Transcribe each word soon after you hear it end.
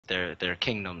their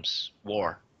kingdom's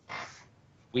war.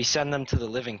 We send them to the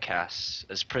living castes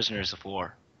as prisoners of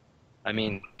war. I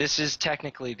mean, this is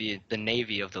technically the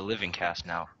navy of the living caste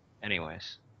now,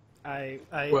 anyways.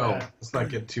 Well, let's not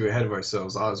get too ahead of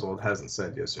ourselves. Oswald hasn't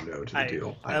said yes or no to the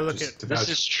deal. I look just at- to This vouch-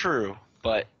 is true,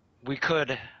 but we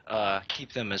could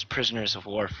keep them as prisoners of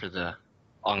war for the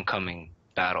oncoming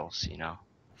battles, you know.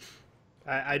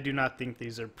 I do not think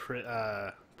these are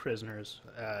prisoners,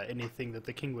 anything that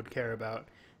the king would care about.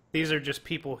 These are just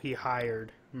people he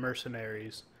hired,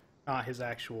 mercenaries, not his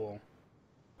actual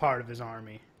part of his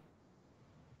army.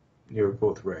 You're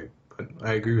both right, but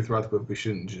I agree with Rothbard. We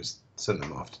shouldn't just send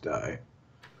them off to die.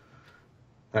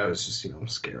 That was just,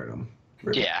 scaring them.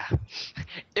 Really. Yeah.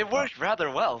 It worked rather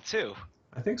well, too.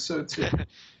 I think so too.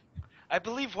 I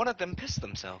believe one of them pissed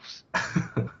themselves.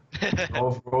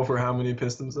 roll for how many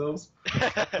pissed themselves?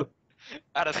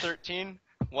 Out of 13?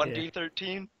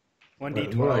 1d13?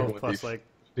 1d12 More like plus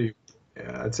 1d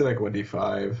Yeah, I'd say like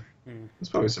 1d5. There's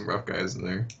probably some rough guys in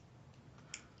there.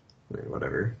 I mean,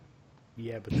 whatever.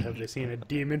 Yeah, but have they seen a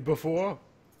demon before?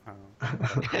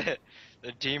 The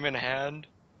demon hand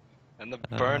and the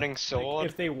burning sword.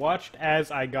 If they watched as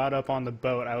I got up on the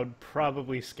boat, I would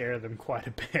probably scare them quite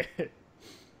a bit.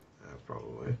 Yeah,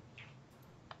 probably.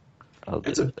 I'll do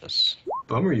It's a- this.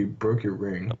 Bummer you broke your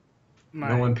ring.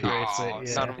 No one peed. Oh,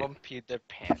 none of them peed their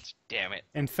pants. Damn it.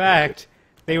 In fact,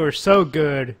 they were so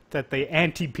good that they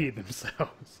anti-peed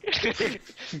themselves.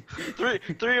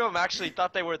 Three of them actually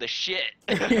thought they were the shit.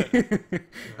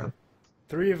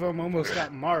 3 of them almost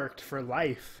got marked for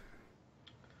life.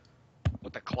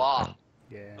 With the claw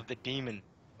Yeah. of the demon.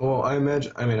 Well, I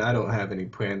don't have any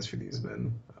plans for these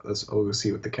men. I'll go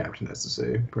see what the captain has to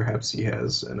say. Perhaps he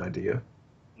has an idea.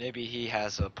 Maybe he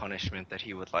has a punishment that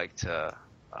he would like to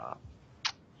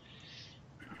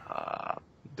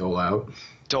Dole out.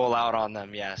 dole out on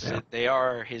them. Yes, Yeah. they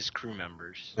are his crew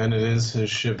members. And it is his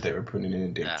ship they were putting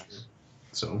in danger. Yes.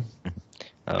 So,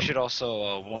 We should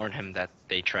also warn him that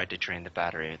they tried to drain the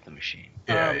battery of the machine.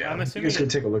 yeah. I'm You assuming guys can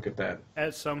take a look at that.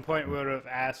 At some point, we would have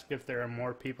asked if there are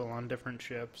more people on different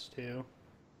ships, too.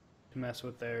 To mess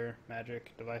with their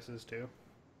magic devices, too.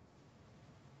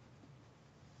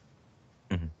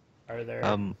 Mhm. Are there...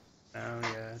 Um, Oh,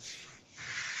 yes.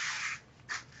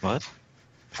 what?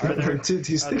 Are there... Dude,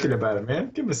 he's are thinking there- about it, man.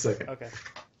 Give him a second. Okay.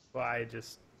 Well, I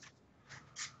just...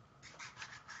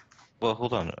 Well,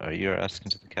 hold on. You're asking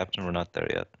to the captain? We're not there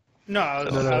yet. No, I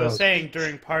was, No. I was saying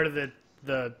during part of the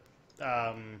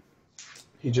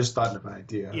He just thought of an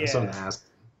idea. Yeah. Something to ask.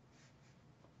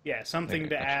 yeah, something Okay,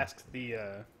 to gotcha. ask the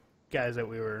guys that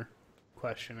we were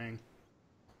questioning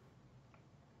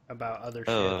about other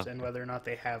Oh, ships and whether or not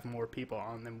they have more people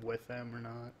on them with them or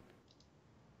not.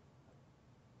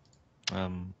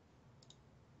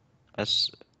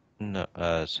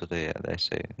 No. So they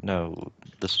say no.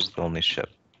 This was the only ship.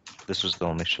 This was the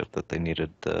only ship that they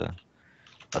needed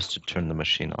us to turn the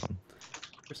machine on.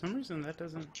 For some reason, that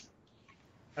doesn't...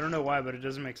 I don't know why, but it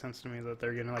doesn't make sense to me that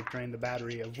they're going to, drain the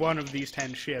battery of one of these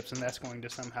 10 ships, and that's going to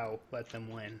somehow let them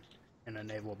win in a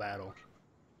naval battle.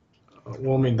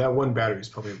 Well, I mean, that one battery is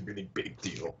probably a really big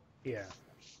deal. Yeah,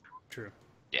 true.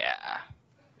 Yeah.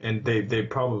 And they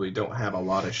probably don't have a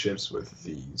lot of ships with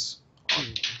these.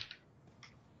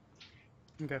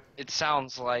 Okay. It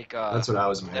sounds like That's what I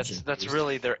was imagining. that's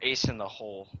really their ace in the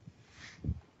hole.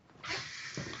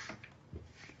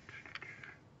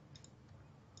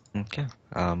 Okay.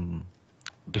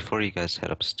 Before you guys head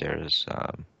upstairs,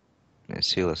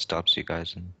 Sela stops you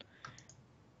guys and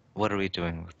what are we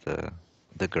doing with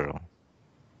the girl?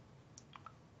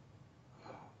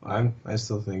 I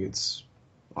still think it's...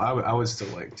 I would still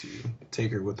like to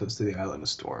take her with us to the Island of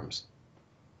Storms.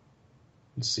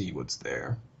 And see what's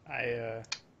there. I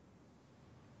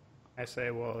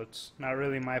say, well, it's not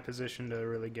really my position to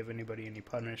really give anybody any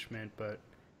punishment, but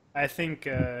I think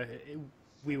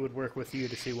we would work with you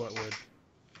to see what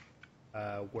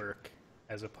would work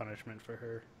as a punishment for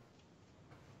her.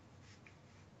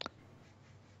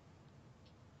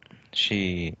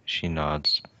 She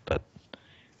nods, but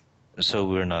so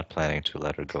we're not planning to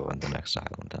let her go on the next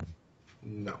island then.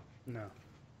 No. No.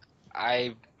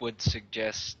 I would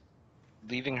suggest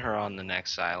leaving her on the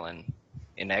next island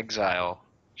in exile.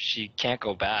 She can't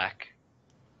go back.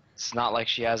 It's not like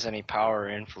she has any power or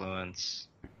influence.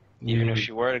 Even if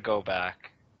she were to go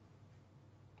back.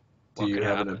 Do what you could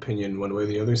have an happen? opinion one way or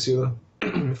the other, Sela?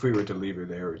 If we were to leave her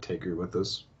there or take her with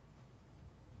us?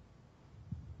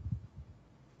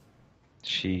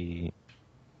 She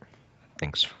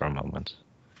thinks for a moment.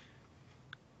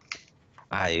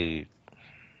 I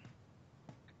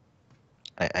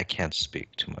can't speak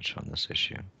too much on this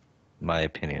issue. My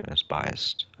opinion is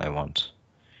biased. I want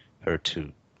her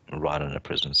to rot in a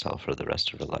prison cell for the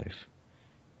rest of her life.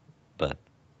 But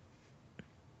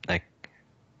like,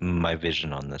 my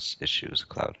vision on this issue is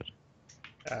clouded.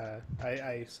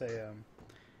 I say,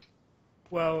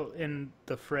 well, in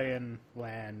the Freyan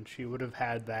land, she would have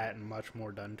had that and much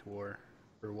more done to her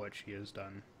for what she has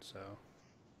done, so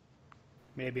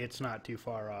maybe it's not too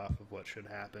far off of what should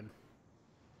happen.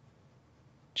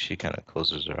 She kind of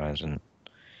closes her eyes, and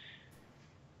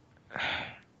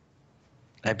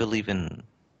I believe in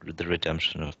the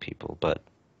redemption of people, but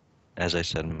as I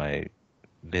said, my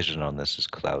vision on this is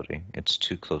cloudy. It's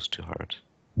too close to heart.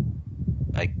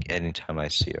 Anytime I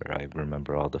see her, I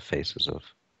remember all the faces of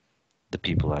the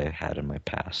people I had in my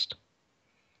past.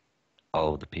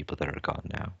 All of the people that are gone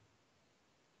now.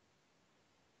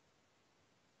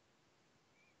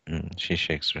 She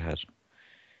shakes her head.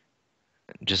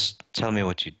 Just tell me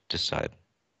what you decide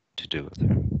to do with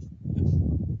her.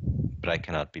 But I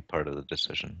cannot be part of the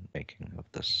decision making of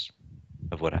this,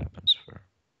 of what happens for her.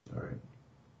 All right.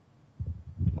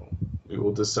 Well, we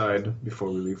will decide before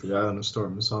we leave for the Island of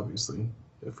Storms, obviously,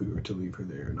 if we were to leave her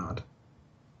there or not.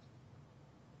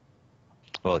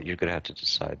 Well, you're gonna have to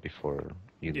decide before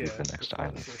you leave the next before the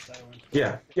island. first island.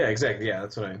 Yeah, exactly. Yeah,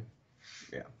 that's what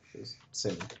it's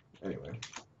same. Anyway,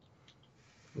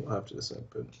 we'll have to decide,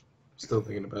 but still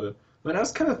thinking about it. But I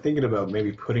was kind of thinking about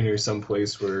maybe putting her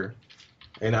someplace where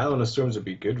an Island of Storms would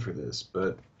be good for this,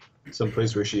 but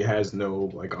someplace where she has no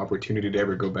like opportunity to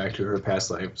ever go back to her past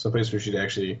life, someplace where she'd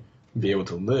actually be able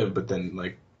to live, but then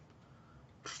like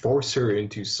force her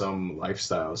into some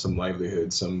lifestyle, some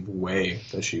livelihood, some way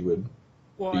that she would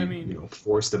Well, be, I mean,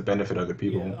 forced to benefit other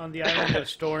people. yeah, on the Island of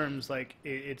Storms, like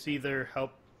it's either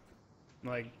help,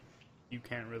 like you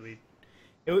can't really.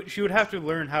 She would have to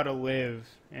learn how to live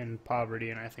in poverty,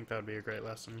 and I think that would be a great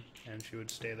lesson. And she would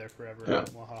stay there forever. Yeah.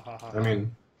 Wahahaha. I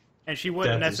mean, and she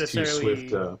wouldn't death is too necessarily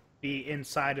swift, be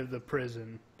inside of the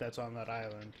prison that's on that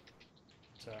island.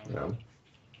 So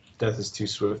death is too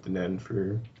swift an end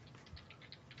for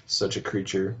such a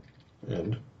creature,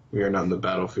 and we are not in the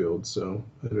battlefield, so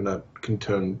I do not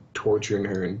condone torturing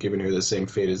her and giving her the same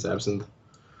fate as Absinthe.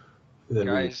 Then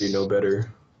we would be no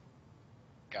better.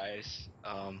 Guys,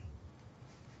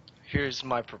 here's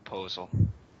my proposal.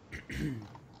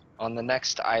 On the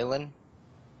next island,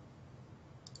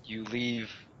 we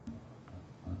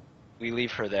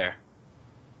leave her there.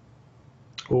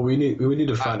 Well, we need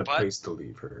to find a but- place to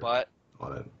leave her But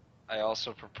on it. I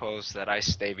also propose that I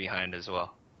stay behind as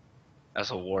well,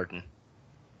 as a warden.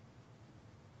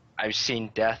 I've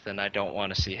seen death and I don't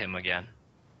want to see him again.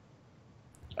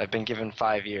 I've been given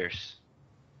 5 years.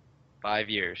 5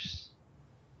 years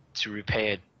to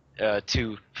repay it,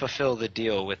 to fulfill the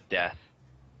deal with death.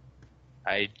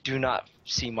 I do not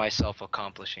see myself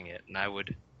accomplishing it, and I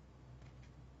would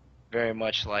very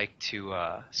much like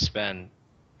to spend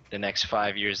the next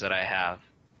 5 years that I have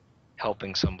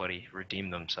helping somebody redeem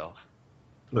themselves.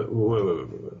 Wait.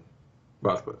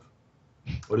 Rothcliffe,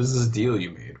 what is this deal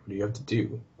you made? What do you have to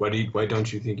do? Why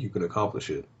don't you think you can accomplish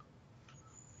it?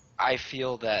 I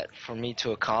feel that for me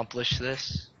to accomplish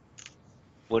this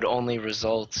would only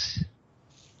result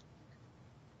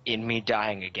in me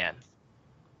dying again.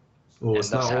 Well,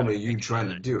 it's And thus not only having you to trying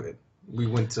to do it. We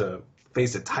went to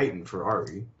face a Titan for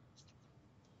Ari.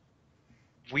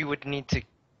 We would need to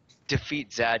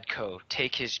defeat Zadko,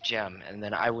 take his gem, and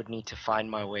then I would need to find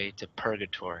my way to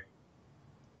Purgatory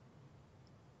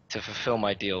to fulfill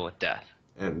my deal with death.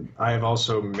 And I have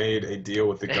also made a deal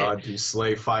with the god to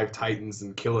slay 5 Titans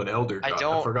and kill an Elder God,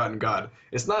 a forgotten god.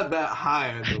 It's not that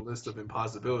high on the list of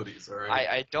impossibilities, alright?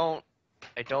 I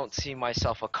don't see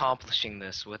myself accomplishing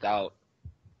this without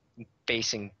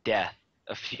facing death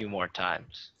a few more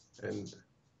times. And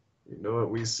you know what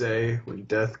we say when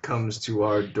death comes to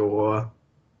our door?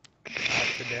 not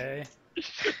today.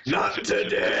 Not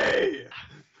today!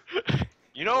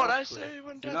 You know what I say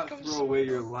when Do death not comes? throw away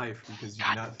your life because you do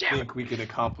God not damn think we can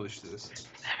accomplish this.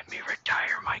 Let me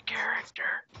retire my character.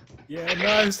 Yeah, no,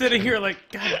 I'm sitting here like,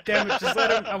 God damn it, just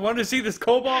let him. I want to see this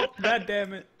cobalt. God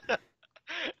damn it.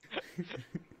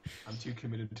 I'm too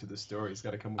committed to the story. He's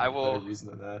got to come up I with a will- better reason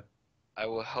than that. I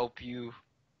will help you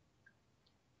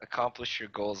accomplish your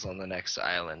goals on the next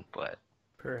island, but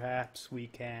Perhaps we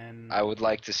can. I would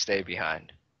like to stay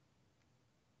behind.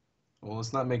 Well,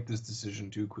 let's not make this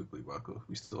decision too quickly, Rocco.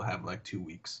 We still have like 2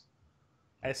 weeks.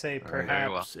 I say All right, very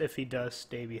perhaps if he does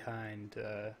stay behind,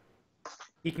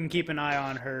 he can keep an eye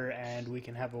on her, and we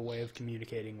can have a way of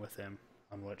communicating with him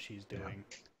on what she's doing,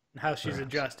 and how she's Perhaps.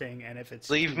 adjusting, and if it's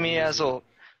Leave too me as easy.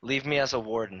 a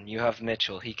warden. You have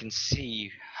Mitchell. He can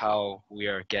see how we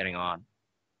are getting on,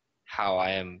 how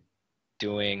I am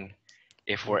doing,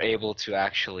 if we're able to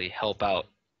actually help out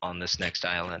on this next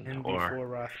island, And or before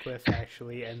Rothcliffe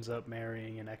actually ends up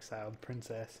marrying an exiled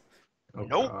princess. Oh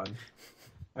Nope. God.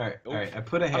 All right, Nope. all right. I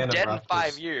put a I'm hand on dead in 5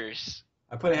 Rothcliffe's. years.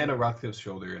 I put a hand on Rothcliffe's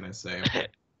shoulder and I say,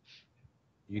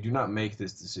 "You do not make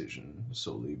this decision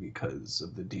solely because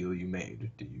of the deal you made,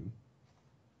 do you?"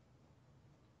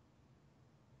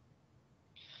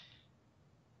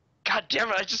 God damn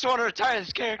it! I just want to retire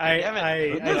this character. Damn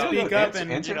it! I speak up answer,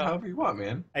 and answer you know, however you want,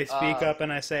 man. I speak up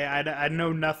and I say I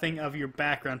know nothing of your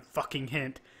background. Fucking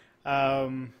hint.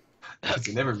 Because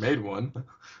you never made one.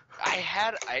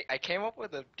 I came up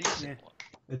with a decent Yeah. one.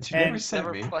 That you And- never sent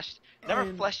Never me.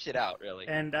 And- fleshed it out really.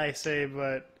 And I say,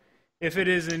 but if it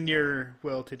is in your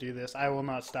will to do this, I will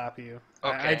not stop you.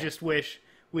 I Okay. just wish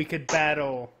we could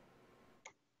battle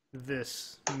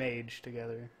this mage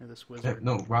together, or this wizard.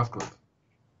 No, Rothcliffe.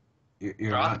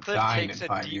 You're not Rothcliffe dying in takes a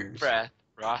 5 deep years. breath.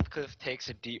 Rothcliffe takes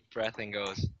a deep breath and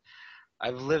goes,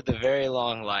 I've lived a very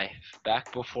long life.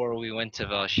 Back before we went to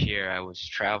Valshir, I was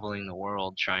traveling the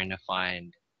world trying to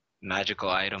find magical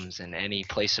items in any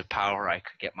place of power I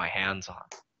could get my hands on.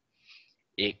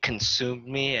 It consumed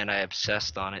me and I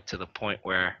obsessed on it to the point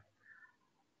where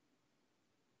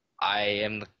I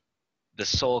am the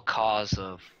sole cause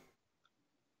of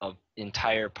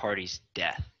entire party's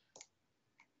death.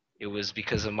 It was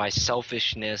because of my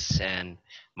selfishness and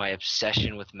my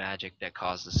obsession with magic that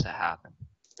caused this to happen.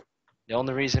 The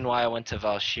only reason why I went to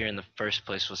Valshir in the first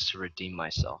place was to redeem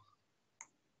myself.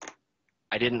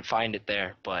 I didn't find it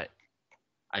there, but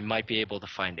I might be able to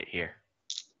find it here.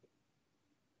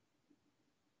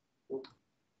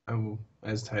 I will,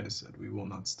 as Titus said, we will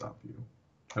not stop you.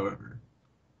 However,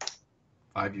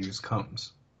 5 years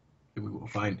comes, and we will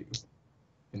find you,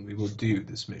 and we will do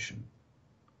this mission.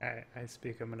 I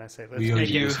speak up and I say, let's We owe make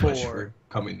you it this much 4. for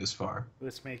coming this far.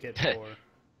 Let's make it 4.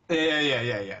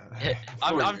 Yeah.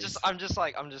 4 I'm years. just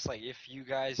like, if you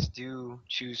guys do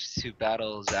choose to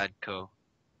battle Zadko,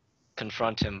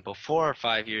 confront him before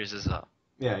 5 years is up.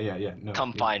 Yeah. No,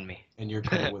 Come find me. and you're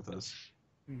coming with us.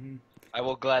 Hmm. I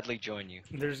will gladly join you.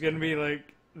 There's gonna be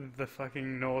like the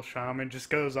fucking Knoll shaman just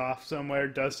goes off somewhere,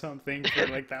 does something for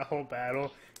like that whole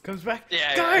battle, comes back.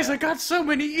 Yeah, Guys, yeah. I got so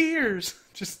many ears.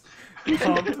 Just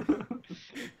pumped.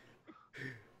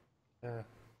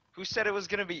 Who said it was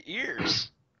gonna be ears?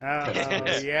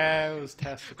 Yeah, it was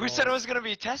testicles. Who said it was gonna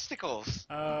be testicles?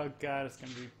 Oh god, it's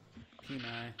gonna be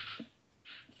peni.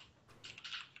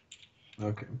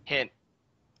 Okay. Hint.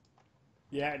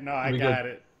 Yeah, no, I We got got-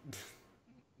 it.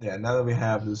 Yeah, now that we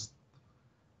have this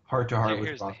heart-to-heart with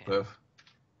Here's the hint. Rothcliffe,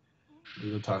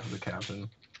 we will talk to the captain.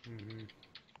 Mhm.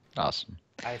 Awesome.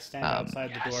 I stand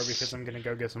outside the door Yes. because I'm gonna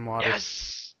go get some water.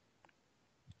 Yes.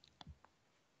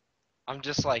 I'm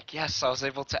just like, yes, I was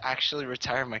able to actually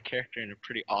retire my character in a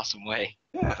pretty awesome way.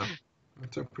 Yeah,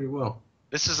 that took pretty well.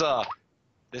 This is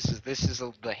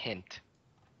the hint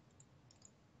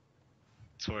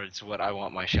towards what I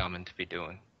want my shaman to be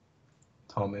doing.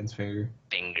 Tall man's finger.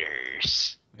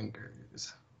 Fingers.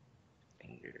 Fingers.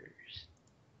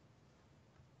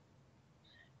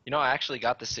 You know, I actually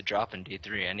got this to drop in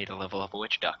D3. I need to level up a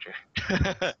witch doctor.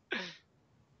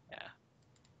 Yeah.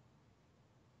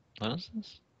 What is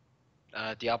this?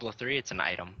 Diablo 3, it's an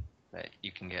item that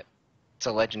you can get. It's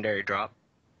a legendary drop.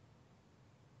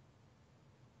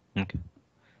 Okay.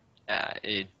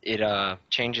 It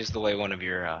changes the way one of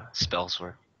your spells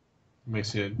work.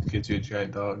 Gets you a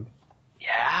giant dog.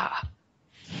 Yeah.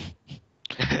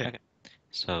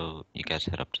 So you guys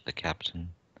head up to the captain,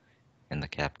 and the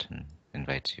captain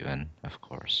invites you in, of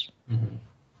course.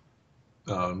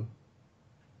 Mm-hmm.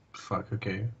 Fuck.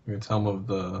 Okay, we're gonna tell him of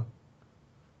the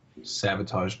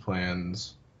sabotage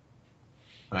plans.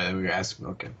 All right, then we ask him.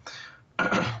 Okay.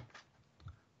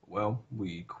 Well,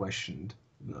 we questioned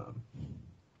the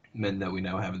men that we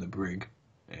now have in the brig,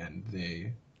 and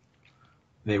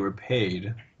they were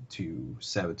paid to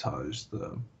sabotage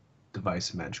the device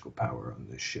of magical power on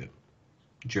this ship,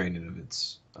 drain it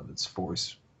of its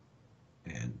force,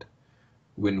 and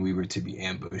when we were to be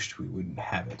ambushed, we wouldn't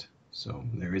have it. So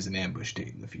there is an ambush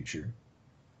date in the future,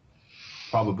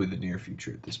 probably the near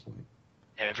future at this point.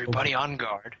 Everybody on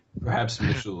guard. Perhaps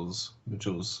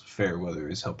Mitchell's fair weather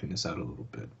is helping us out a little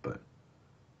bit, but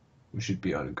we should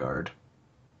be on guard.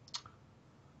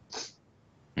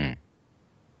 He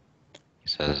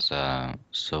says,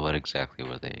 so what exactly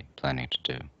were they planning to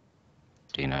do?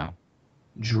 Do you know?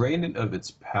 Drain it of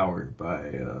its power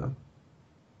by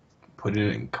putting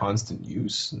it in constant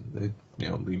use,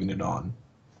 leaving it on.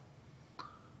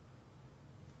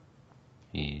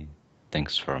 He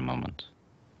thinks for a moment.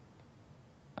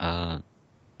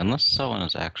 Unless someone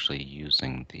is actually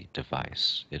using the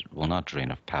device, it will not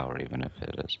drain of power even if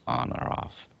it is on or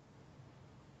off.